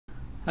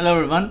Hello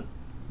everyone,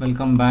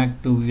 welcome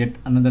back to yet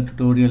another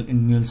tutorial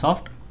in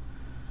Mulesoft.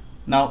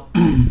 Now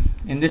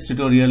in this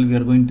tutorial we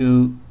are going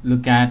to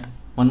look at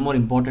one more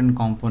important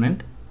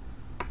component,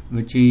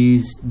 which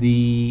is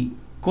the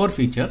core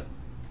feature,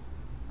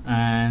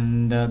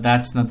 and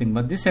that's nothing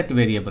but the set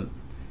variable.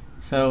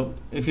 So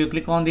if you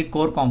click on the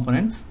core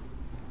components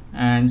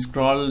and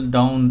scroll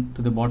down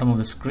to the bottom of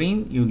the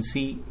screen, you will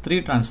see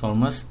three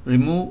transformers: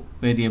 remove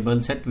variable,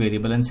 set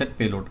variable and set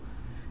payload.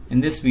 In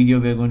this video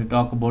we are going to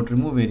talk about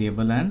remove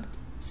variable and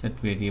set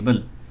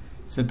variable.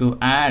 So to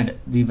add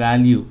the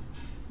value,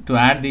 to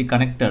add the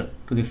connector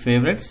to the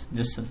favorites,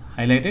 just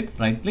highlight it,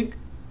 right click.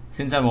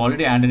 Since I've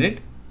already added it,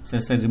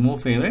 says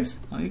remove favorites,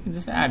 or you can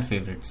just add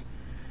favorites.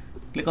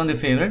 Click on the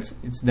favorites,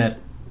 it's there.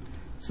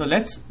 So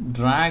let's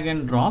drag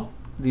and drop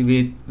the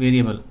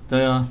variable,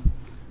 the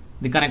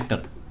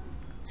connector.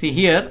 See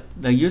here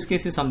the use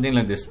case is something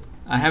like this.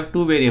 I have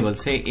two variables,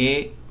 say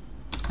A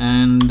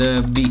and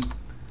B,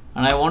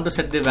 and I want to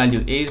set the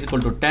value. A is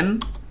equal to 10,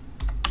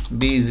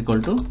 B is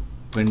equal to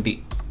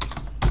 20.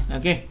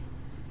 Okay,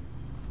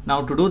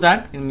 now to do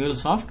that in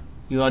Mulesoft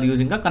you are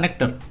using a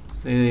connector.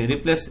 So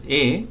replace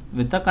A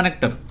with a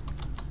connector.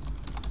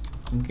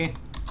 Okay,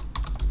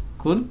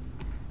 cool.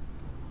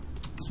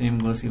 Same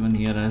goes even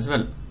here as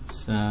well.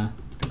 It's the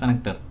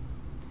connector,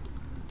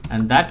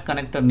 and that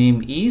connector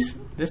name is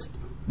this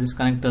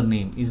connector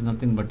name is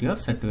nothing but your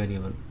set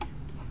variable.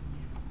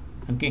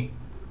 Okay,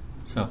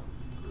 so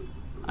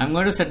I'm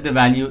going to set the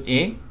value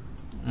A,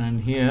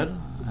 and here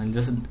I'll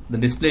just, the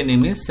display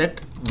name is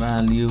set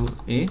value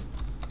A,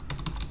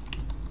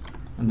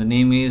 and the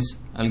name is,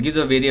 I'll give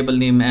the variable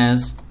name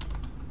as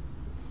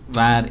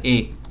var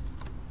A,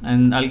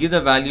 and I'll give the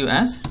value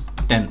as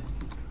 10.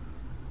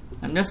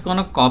 I'm just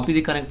gonna copy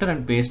the connector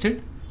and paste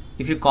it.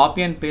 If you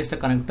copy and paste a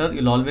connector,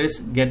 you'll always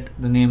get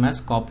the name as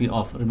copy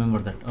of, remember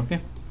that. Okay,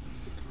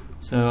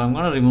 so I'm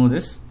gonna remove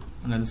this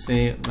and I'll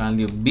say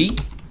value B,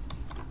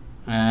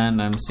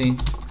 and I'm saying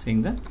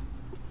the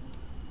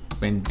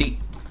 20.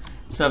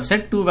 So I've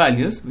set two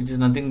values, which is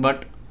nothing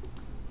but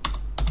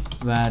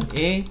var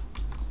A,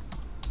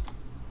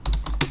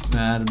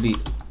 var B.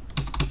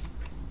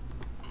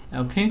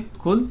 Okay,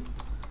 cool.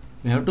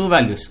 We have two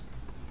values.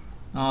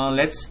 Now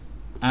let's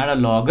add a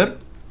logger,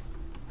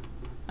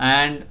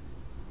 and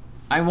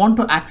I want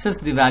to access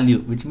the value,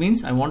 which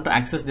means I want to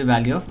access the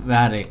value of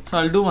var A. So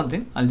I'll do one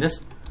thing, I'll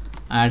just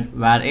add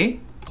var A,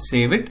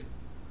 save it,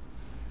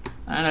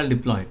 and I'll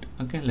deploy it.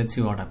 Okay, let's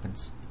see what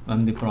happens.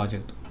 Run the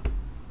project.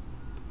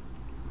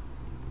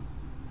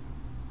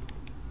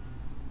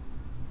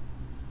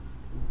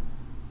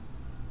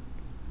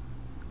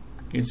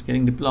 It's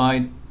getting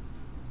deployed.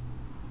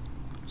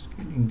 It's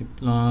getting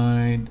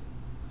deployed,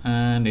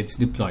 and it's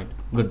deployed.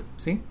 Good.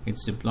 See,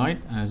 it's deployed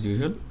as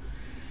usual.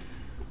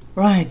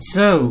 Right.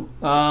 So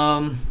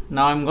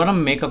now I'm gonna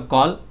make a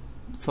call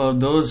for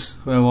those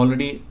who have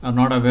already are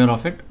not aware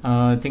of it.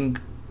 I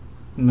think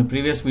in my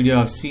previous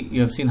video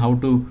you have seen how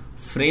to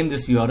frame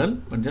this URL,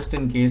 but just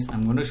in case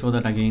I'm going to show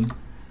that again.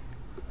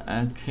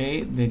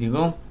 Okay, there you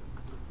go.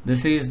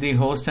 This is the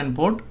host and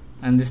port,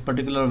 and this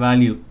particular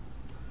value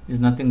is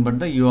nothing but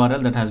the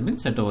URL that has been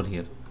set over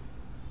here.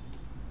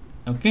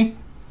 Okay,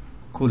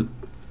 cool.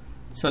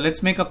 So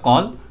let's make a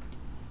call.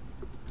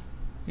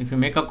 If you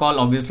make a call,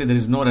 obviously there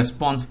is no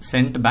response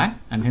sent back,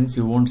 and hence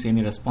you won't see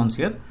any response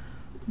here,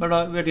 but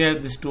we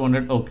have this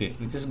 200. Okay,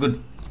 which is good.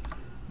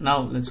 Now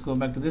let's go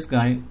back to this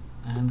guy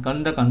and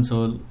run the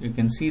console. You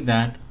can see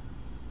that,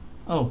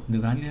 oh, the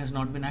value has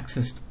not been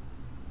accessed.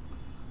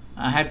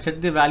 I had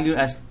set the value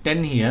as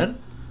 10 here,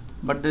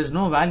 but there is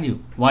no value.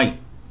 Why?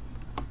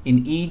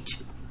 In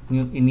each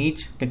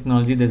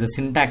technology there's a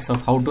syntax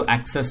of how to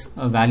access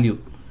a value.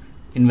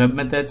 In web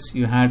methods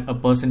you had a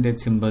percentage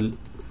symbol.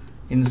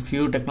 In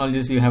few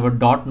technologies you have a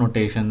dot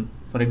notation.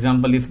 For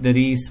example, if there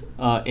is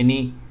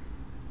any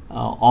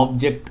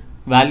object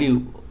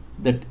value,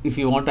 that if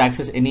you want to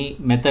access any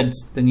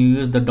methods, then you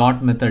use the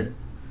dot method.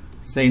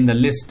 Say in the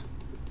list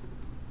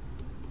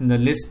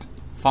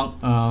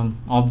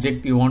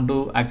object you want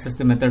to access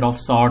the method of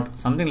sort,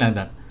 something like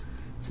that.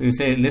 So you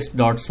say list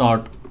dot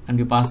sort and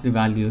you pass the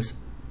values.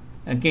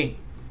 Okay,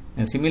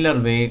 in a similar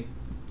way,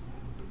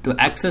 to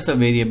access a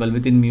variable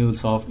within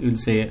Mulesoft you will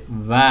say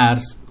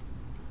vars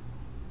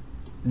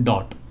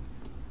dot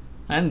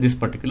and this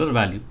particular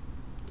value.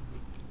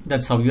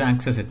 That's how you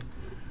access it.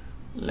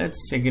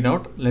 Let's check it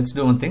out. Let's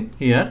do one thing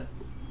here,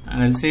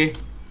 and I'll say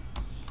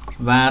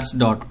vars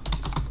dot,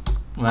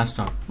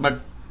 but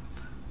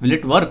will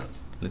it work?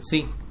 Let's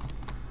see.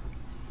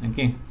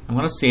 Okay, I'm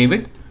gonna save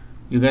it.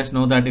 You guys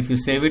know that if you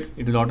save it,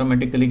 it will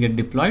automatically get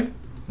deployed.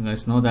 You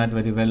guys know that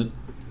very well.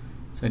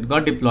 So it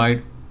got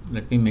deployed.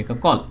 Let me make a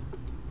call.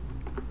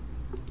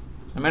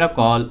 So I made a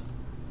call.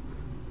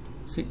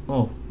 See,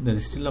 oh, there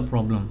is still a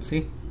problem.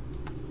 See,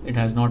 it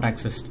has not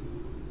accessed.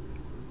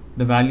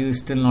 The value is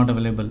still not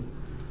available.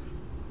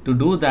 To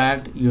do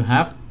that, you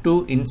have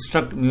to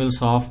instruct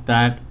Mulesoft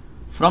that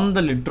from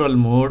the literal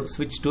mode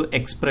switch to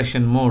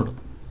expression mode.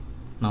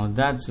 Now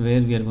that's where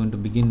we are going to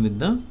begin with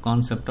the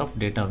concept of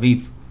data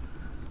weave.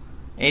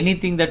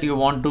 anything that you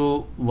want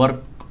to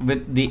work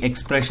with the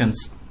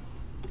expressions,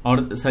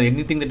 or sorry,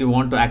 anything that you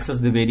want to access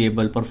the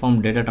variable,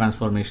 perform data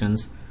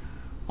transformations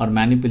or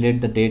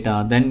manipulate the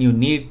data, then you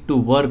need to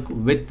work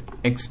with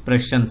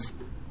expressions.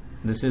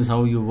 This is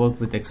how you work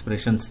with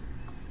expressions.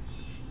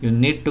 You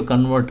need to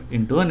convert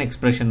into an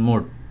expression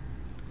mode.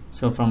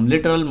 So from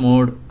literal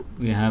mode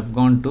we have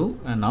gone to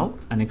now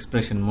an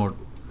expression mode.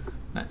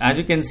 As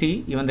you can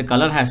see, even the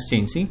color has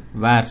changed. See,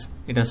 whereas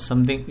it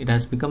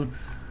has become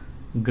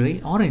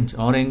gray, orange,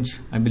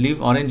 I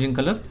believe orange in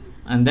color.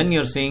 And then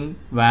you're saying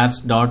where's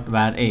dot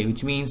var a,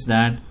 which means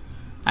that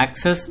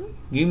access,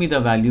 give me the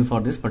value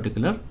for this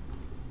particular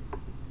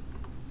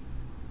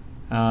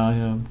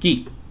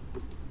key.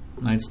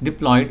 Now it's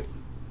deployed.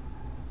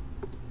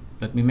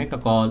 Let me make a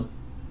call.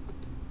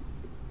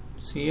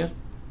 See here,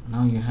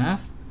 now you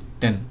have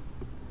 10.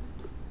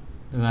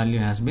 The value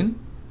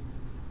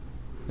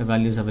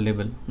is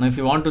available. Now if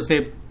you want to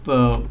say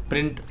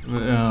print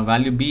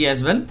value b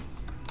as well,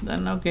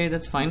 then okay,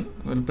 that's fine.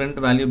 We'll print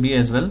value b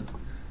as well.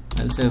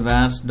 I'll say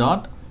vars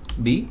dot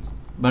b,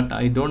 but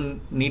I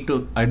don't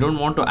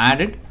want to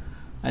add it.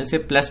 I'll say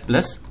plus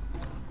plus.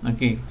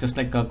 Okay, just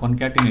like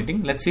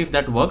concatenating. Let's see if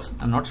that works.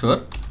 I'm not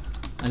sure.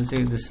 I'll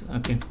say this.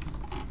 Okay,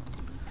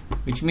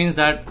 which means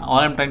that all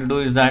I'm trying to do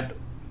is that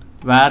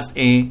vars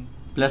a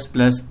plus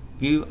plus,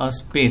 give a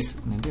space,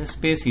 maybe a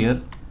space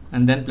here,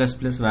 and then plus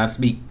plus vars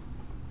b.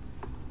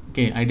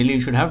 Okay, ideally you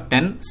should have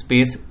 10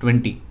 space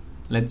 20.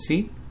 Let's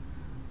see.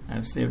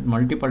 I've saved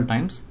multiple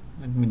times.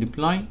 Let me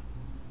deploy,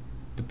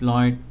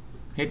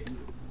 hit.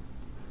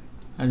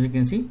 As you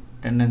can see,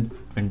 10 and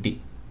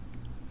 20.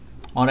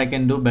 Or I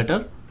can do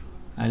better.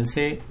 I'll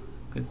say,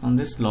 click on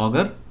this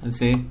logger. I'll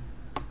say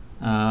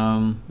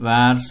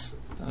vars.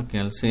 Okay,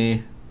 I'll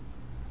say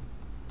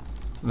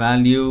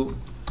value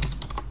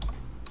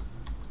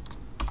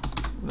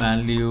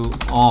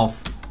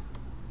of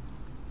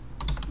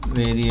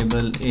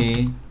variable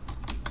a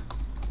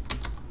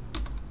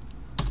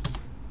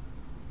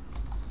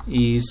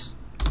is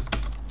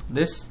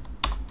this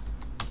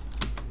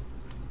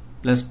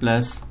plus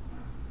plus.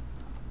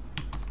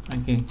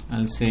 Okay,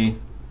 I'll say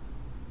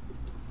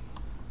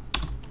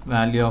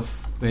value of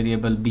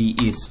variable b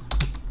is,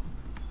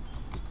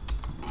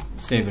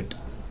 save it.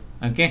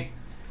 Okay,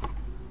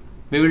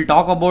 we will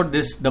talk about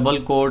this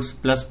double quotes,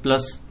 plus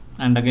plus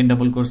and again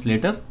double quotes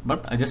later,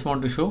 but I just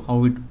want to show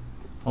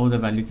how the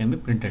value can be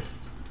printed.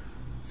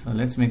 So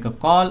let's make a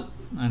call,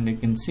 and you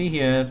can see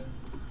here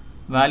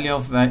value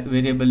of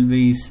variable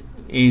b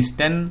is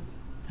 10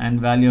 and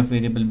value of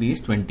variable b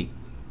is 20.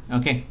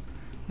 Okay,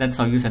 that's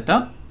how you set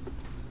up.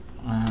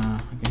 I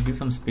can give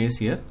some space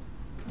here.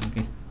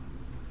 Okay,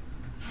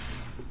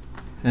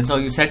 that's how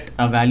you set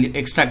a value,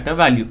 extract a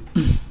value.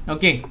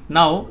 Okay,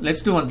 now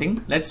let's do one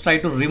thing. Let's try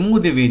to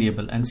remove the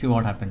variable and see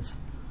what happens.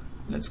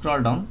 Let's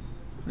scroll down,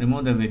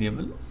 remove the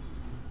variable.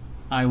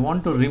 I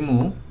want to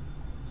remove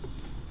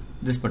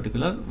this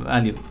particular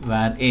value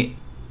var a.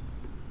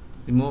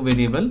 Remove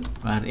variable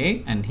var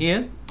a, and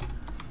here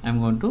I'm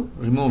going to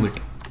remove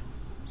it.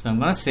 So I'm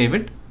going to save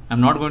it.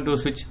 I'm not going to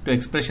switch to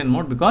expression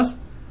mode because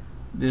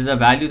this is a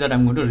value that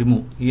I'm going to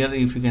remove. Here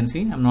if you can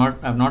see,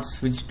 I've not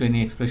switched to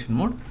any expression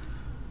mode,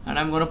 and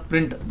I'm going to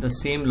print the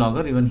same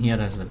logger even here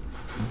as well.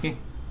 Okay,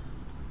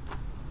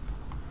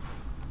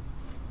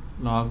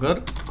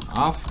 logger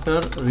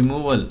after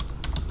removal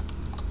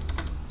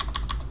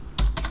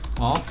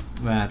of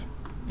var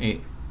a,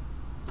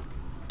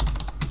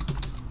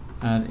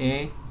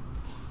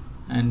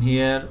 and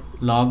here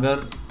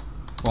logger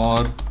for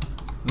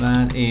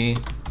var a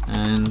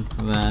and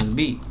var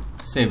b.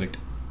 Save it.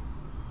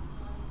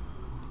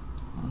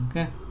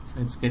 Okay, so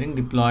it's getting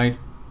deployed.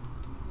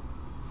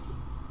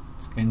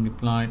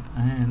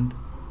 And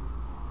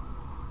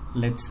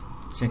let's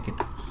check it.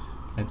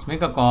 Let's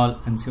make a call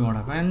and see what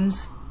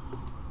happens.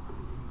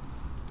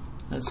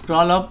 Let's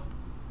scroll up.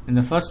 In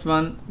the first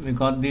one we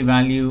got the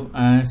value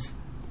as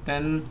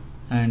 10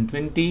 and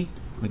 20,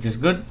 which is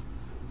good.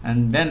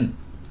 And then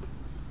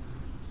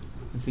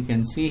if you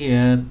can see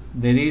here,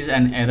 there is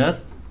an error.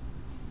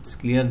 It's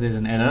clear there's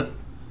an error,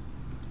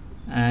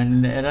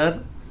 and the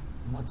error,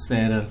 what's the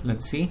error?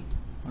 Let's see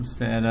what's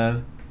the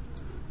error.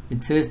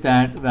 It says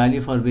that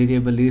value for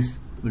variable is,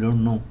 we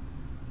don't know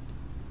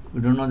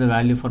the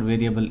value for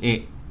variable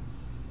a.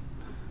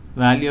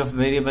 Value of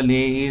variable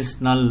a is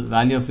null.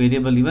 Value of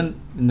variable, even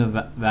in the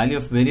value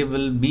of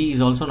variable b is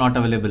also not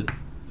available.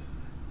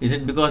 Is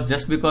it because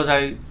just because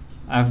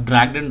I've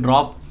dragged and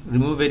dropped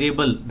remove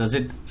variable, does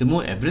it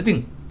remove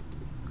everything?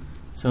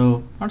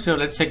 So not sure.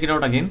 Let's check it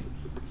out again.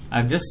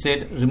 I've just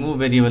said remove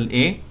variable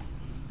a,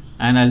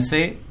 and I'll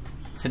say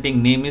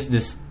setting name is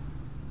this.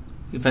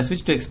 If I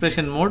switch to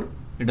expression mode,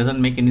 it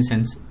doesn't make any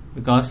sense,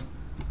 because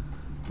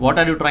what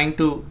are you trying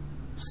to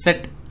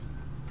set?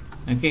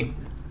 Okay,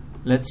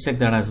 let's check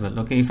that as well.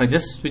 Okay, if I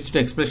just switch to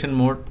expression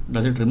mode,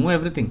 does it remove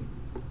everything?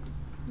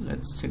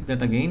 Let's check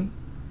that again.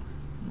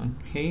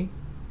 Okay,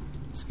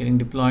 it's getting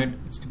deployed.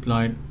 It's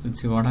deployed.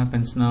 Let's see what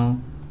happens now.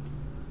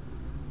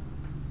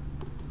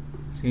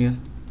 See here,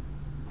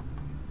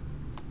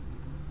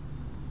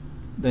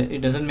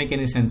 it doesn't make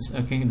any sense.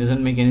 Okay, it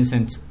doesn't make any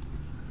sense.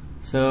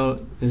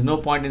 So there's no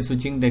point in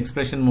switching the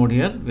expression mode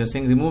here. We are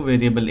saying remove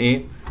variable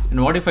a,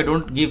 and what if I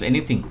don't give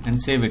anything and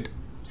save it?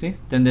 See,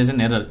 then there's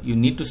an error. You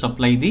need to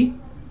supply the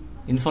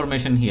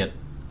information here,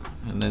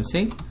 and then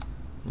say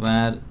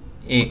var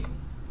a.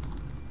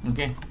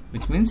 Okay,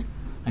 which means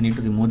I need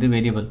to remove the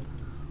variable.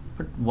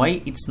 But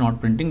why it's not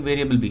printing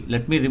variable b?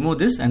 Let me remove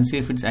this and see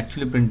if it's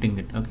actually printing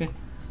it. Okay,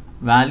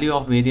 value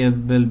of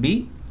variable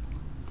b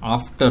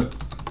after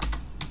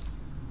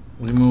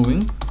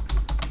removing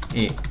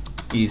a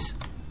is,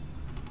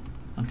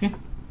 okay,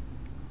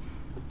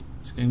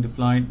 it's getting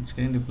deployed, it's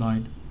getting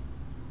deployed.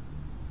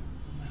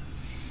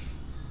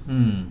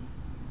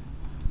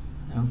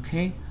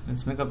 Okay,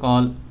 let's make a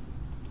call.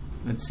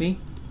 Let's see.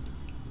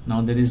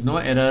 Now there is no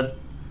error,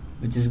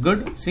 which is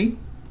good. See,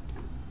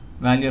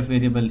 value of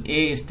variable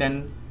a is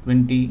 10,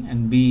 20,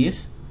 and b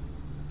is,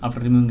 after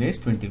removing a, is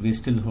 20. We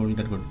still hold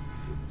that good.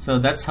 So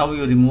that's how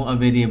you remove a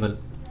variable.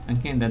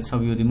 Okay, that's how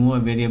you remove a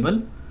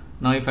variable.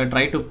 Now if I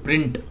try to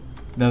print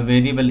the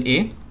variable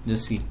a,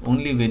 just see,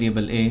 only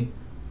variable a,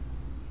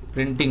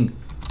 printing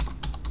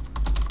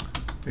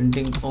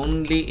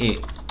only a,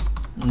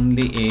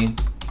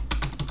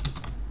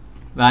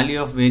 value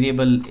of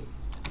variable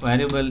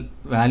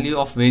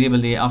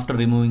a after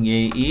removing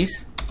a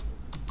is,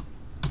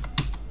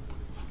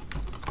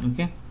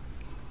 okay,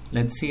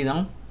 let's see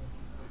now.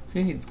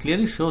 See, it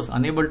clearly shows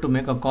unable to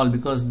make a call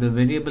because the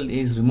variable a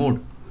is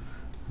removed.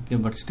 Okay,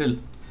 but still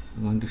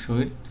I'm going to show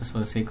it just for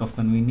the sake of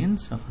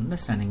convenience of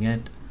understanding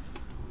it.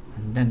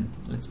 And then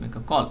let's make a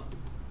call.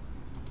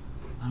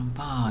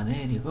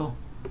 There you go.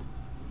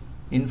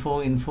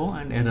 Info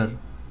and error.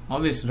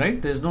 Obvious,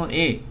 right? There's no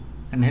a,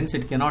 and hence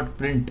it cannot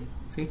print.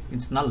 See,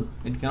 it's null.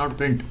 It cannot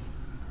print.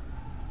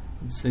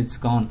 It's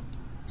gone.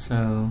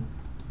 So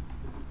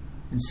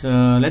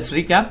let's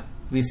recap.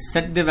 We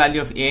set the value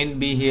of a and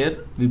b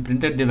here. We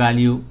printed the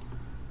value.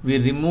 We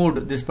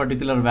removed this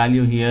particular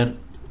value here,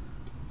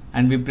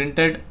 and we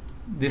printed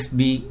this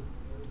b,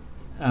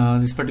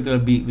 this particular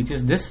b, which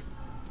is this,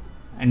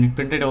 and it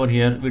printed over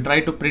here. We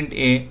tried to print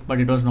a,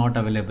 but it was not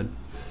available.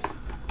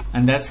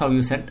 And that's how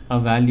you set a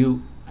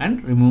value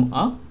and remove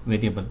a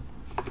variable.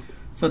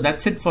 So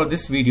that's it for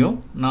this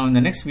video. Now in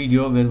the next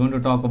video we're going to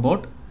talk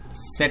about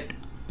set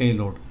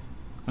payload.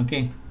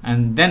 Okay,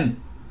 and then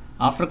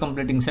after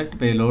completing set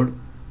payload,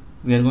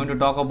 we are going to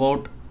talk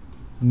about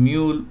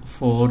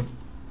Mule4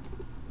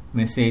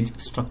 message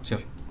structure.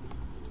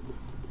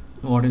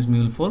 What is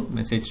Mule4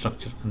 message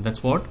structure? And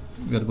that's what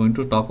we are going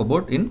to talk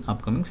about in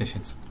upcoming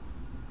sessions.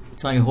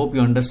 So I hope you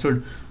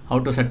understood how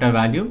to set a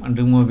value and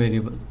remove a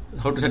variable,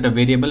 how to set a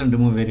variable and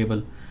remove a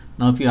variable.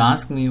 Now if you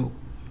ask me,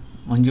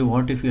 Manju,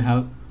 what if you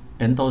have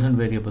 10,000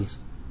 variables?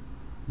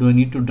 Do I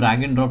need to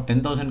drag and drop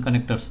 10,000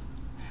 connectors?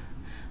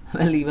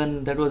 Well,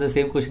 even that was the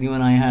same question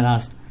even I had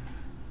asked.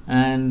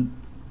 And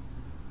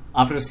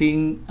after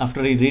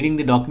reading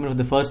the document for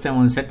the first time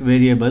on set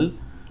variable,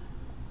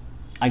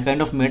 I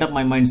kind of made up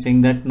my mind saying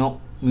that no,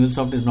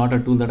 Mulesoft is not a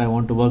tool that I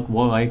want to work.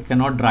 I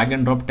cannot drag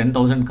and drop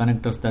 10,000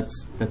 connectors.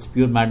 That's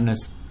pure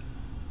madness.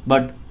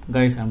 But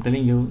guys, I'm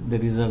telling you,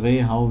 there is a way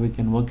how we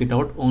can work it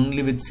out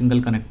only with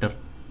single connector,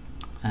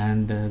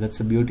 and that's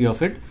the beauty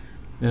of it.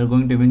 We are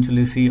going to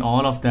eventually see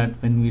all of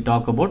that when we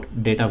talk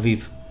about data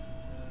weave.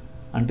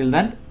 Until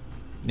then,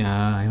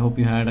 I hope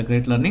you had a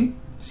great learning.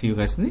 See you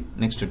guys in the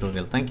next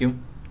tutorial. Thank you.